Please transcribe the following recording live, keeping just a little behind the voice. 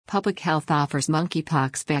Public Health offers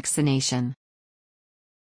monkeypox vaccination.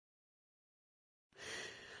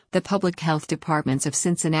 The public health departments of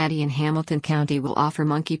Cincinnati and Hamilton County will offer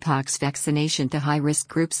monkeypox vaccination to high-risk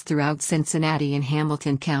groups throughout Cincinnati and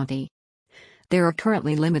Hamilton County. There are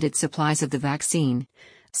currently limited supplies of the vaccine,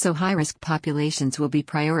 so high-risk populations will be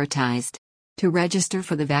prioritized. To register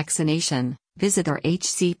for the vaccination, visit our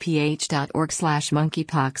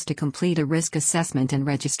hcph.org/monkeypox to complete a risk assessment and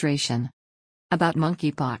registration. About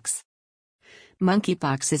monkeypox.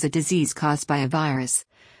 Monkeypox is a disease caused by a virus,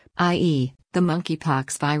 i.e., the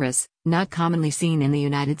monkeypox virus, not commonly seen in the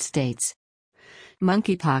United States.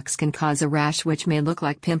 Monkeypox can cause a rash which may look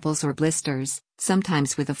like pimples or blisters,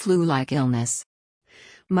 sometimes with a flu-like illness.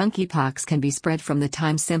 Monkeypox can be spread from the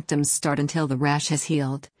time symptoms start until the rash has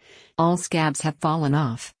healed. All scabs have fallen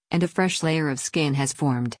off, and a fresh layer of skin has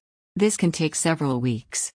formed. This can take several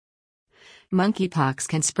weeks. Monkeypox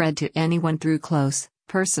can spread to anyone through close,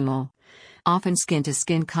 personal, often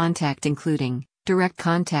skin-to-skin contact including direct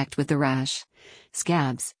contact with the rash,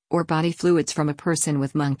 scabs, or body fluids from a person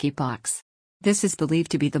with monkeypox. This is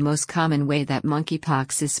believed to be the most common way that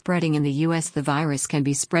monkeypox is spreading in the U.S. The virus can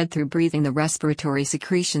be spread through breathing the respiratory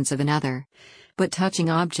secretions of another, but touching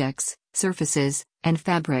objects, surfaces, and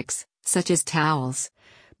fabrics, such as towels,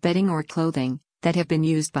 bedding or clothing, that have been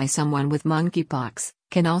used by someone with monkeypox,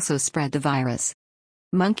 can also spread the virus.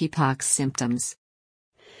 Monkeypox symptoms.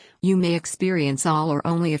 You may experience all or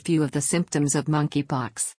only a few of the symptoms of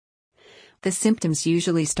monkeypox. The symptoms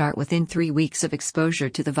usually start within 3 weeks of exposure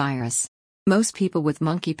to the virus. Most people with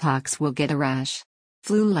monkeypox will get a rash.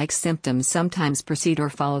 Flu-like symptoms sometimes precede or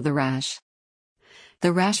follow the rash.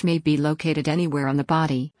 The rash may be located anywhere on the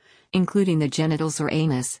body, including the genitals or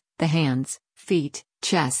anus, the hands, feet,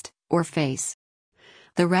 chest, or face.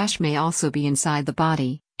 The rash may also be inside the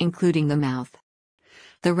body, including the mouth.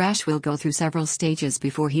 The rash will go through several stages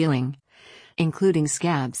before healing, including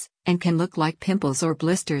scabs, and can look like pimples or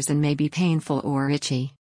blisters and may be painful or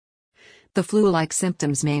itchy. The flu-like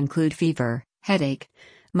symptoms may include fever, headache,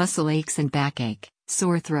 muscle aches and backache,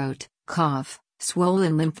 sore throat, cough,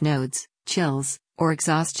 swollen lymph nodes, chills, or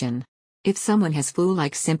exhaustion. If someone has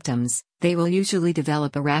flu-like symptoms, they will usually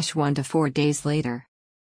develop a rash 1 to 4 days later.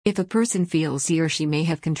 If a person feels he or she may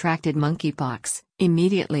have contracted monkeypox,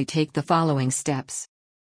 immediately take the following steps.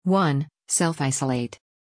 1. Self-isolate.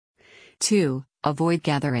 2. Avoid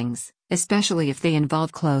gatherings, especially if they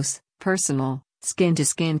involve close, personal,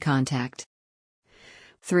 skin-to-skin contact.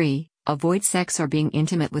 3. Avoid sex or being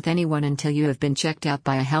intimate with anyone until you have been checked out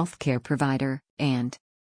by a healthcare provider, and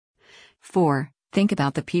 4. Think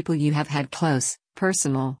about the people you have had close,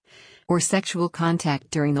 personal, or sexual contact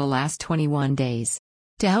during the last 21 days.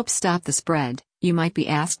 To help stop the spread, you might be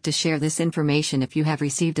asked to share this information if you have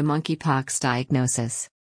received a monkeypox diagnosis.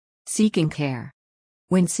 Seeking care.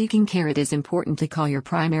 When seeking care, it is important to call your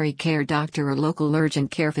primary care doctor or local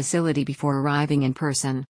urgent care facility before arriving in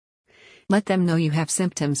person. Let them know you have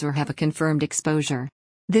symptoms or have a confirmed exposure.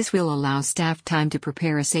 This will allow staff time to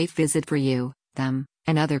prepare a safe visit for you, them,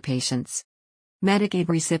 and other patients. Medicaid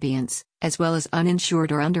recipients, as well as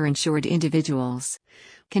uninsured or underinsured individuals,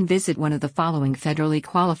 can visit one of the following federally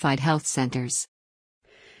qualified health centers.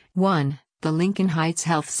 1. The Lincoln Heights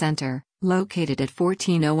Health Center, located at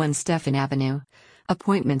 1401 Stephan Avenue.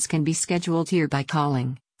 Appointments can be scheduled here by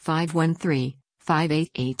calling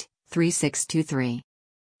 513-588-3623.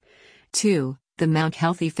 2. The Mount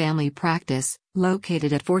Healthy Family Practice,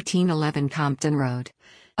 located at 1411 Compton Road.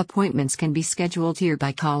 Appointments can be scheduled here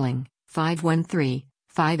by calling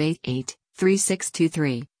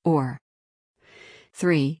 513-588-3623, or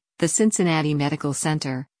 3. The Cincinnati Medical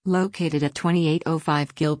Center, located at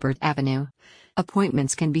 2805 Gilbert Avenue.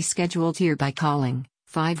 Appointments can be scheduled here by calling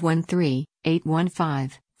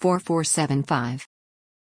 513-815-4475.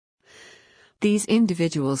 These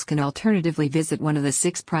individuals can alternatively visit one of the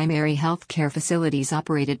 6 primary health care facilities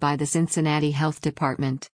operated by the Cincinnati Health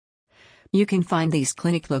Department. You can find these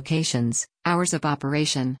clinic locations, hours of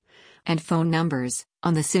operation, and phone numbers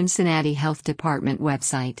on the Cincinnati Health Department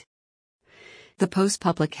website. The Post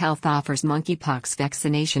Public Health offers monkeypox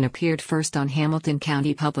vaccination appeared first on Hamilton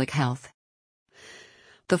County Public Health.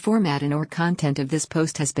 The format and/or content of this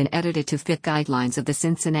post has been edited to fit guidelines of the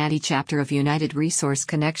Cincinnati chapter of United Resource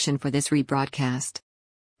Connection for this rebroadcast.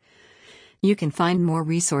 You can find more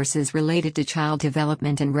resources related to child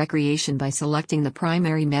development and recreation by selecting the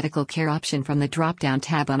primary medical care option from the drop-down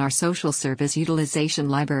tab on our Social Service Utilization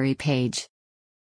Library page.